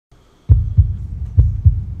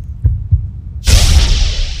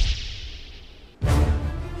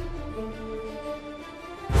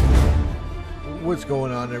What's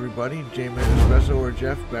going on, everybody? J-Man Espresso or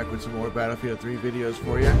Jeff back with some more Battlefield 3 videos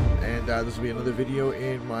for you, and this will be another video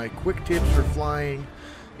in my quick tips for flying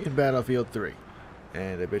in Battlefield 3.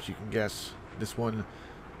 And I bet you can guess this one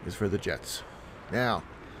is for the jets. Now,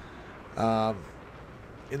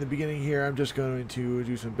 in the beginning here, I'm just going to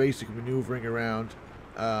do some basic maneuvering around.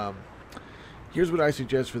 Here's what I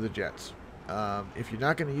suggest for the jets. If you're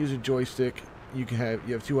not going to use a joystick, you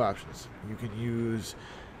have two options. You can use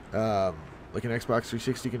like an Xbox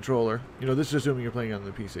 360 controller. You know, this is assuming you're playing on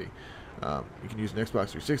the PC. You can use an Xbox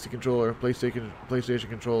 360 controller, PlayStation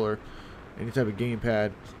controller, any type of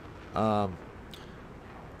gamepad,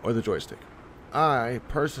 or the joystick. I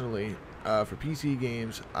personally, for PC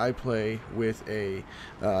games, I play with a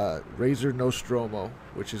Razer Nostromo,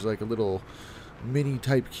 which is like a little mini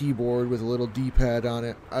type keyboard with a little D-pad on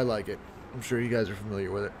it. I like it. I'm sure you guys are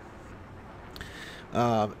familiar with it.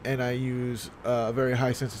 And I use a very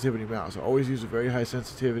high sensitivity mouse. I always use a very high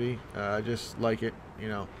sensitivity. I just like it, you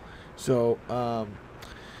know. So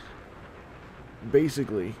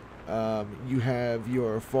basically, you have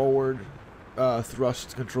your forward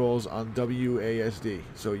thrust controls on WASD.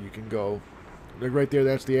 So you can go like right there.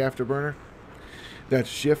 That's the afterburner. That's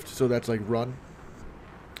shift. So that's like run.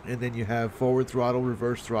 And then you have forward throttle,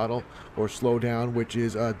 reverse throttle, or slow down, which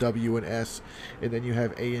is W and S. And then you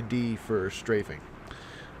have A and D for strafing.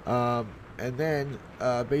 And then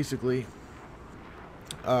basically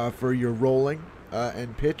for your rolling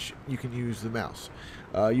and pitch, you can use the mouse.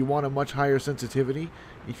 You want a much higher sensitivity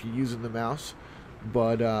if you're using the mouse,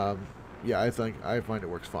 but yeah, I find it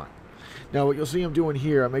works fine. Now what you'll see I'm doing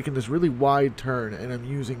here, I'm making this really wide turn, and I'm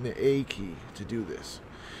using the A key to do this.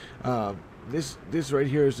 This right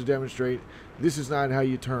here is to demonstrate this is not how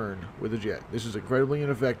you turn with a jet. This is incredibly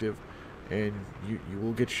ineffective, and you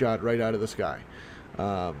will get shot right out of the sky.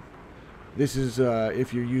 This is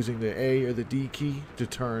if you're using the A or the D key to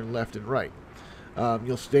turn left and right.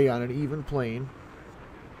 You'll stay on an even plane.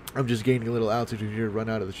 I'm just gaining a little altitude here to run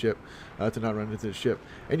out of the ship, to not run into the ship.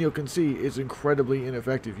 And you can see it's incredibly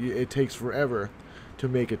ineffective. It takes forever to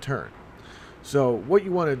make a turn. So what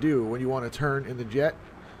you want to do when you want to turn in the jet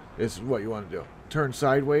is what you want to do. Turn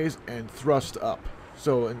sideways and thrust up.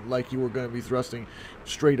 So like you were going to be thrusting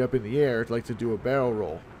straight up in the air, like to do a barrel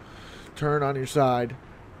roll. Turn on your side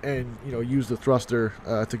and, you know, use the thruster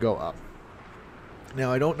to go up.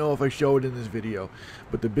 Now, I don't know if I showed in this video,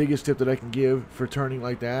 but the biggest tip that I can give for turning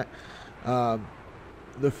like that,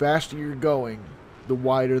 the faster you're going, the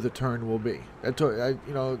wider the turn will be. You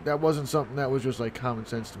know, that wasn't something that was just like common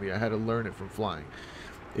sense to me. I had to learn it from flying.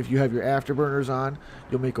 If you have your afterburners on,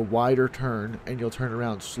 you'll make a wider turn and you'll turn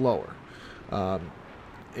around slower.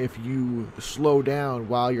 If you slow down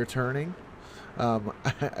while you're turning,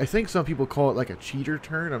 I think some people call it like a cheater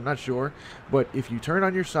turn. I'm not sure. But if you turn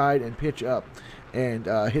on your side and pitch up and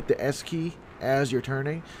hit the S key as you're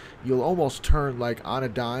turning, you'll almost turn like on a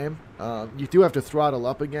dime. You do have to throttle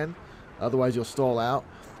up again, otherwise you'll stall out.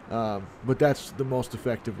 But that's the most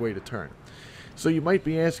effective way to turn. So you might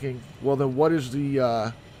be asking, well, then what is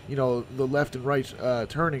the you know, the left and right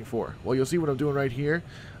turning for? Well, you'll see what I'm doing right here.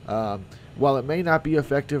 While it may not be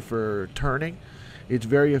effective for turning, it's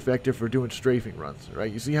very effective for doing strafing runs, right?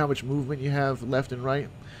 You see how much movement you have left and right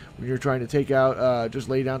when you're trying to take out, just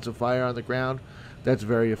lay down some fire on the ground. That's a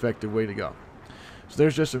very effective way to go. So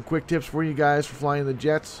there's just some quick tips for you guys for flying the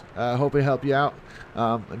jets. Hope it helped you out.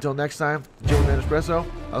 Until next time, J-Man Espresso.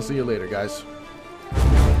 I'll see you later, guys.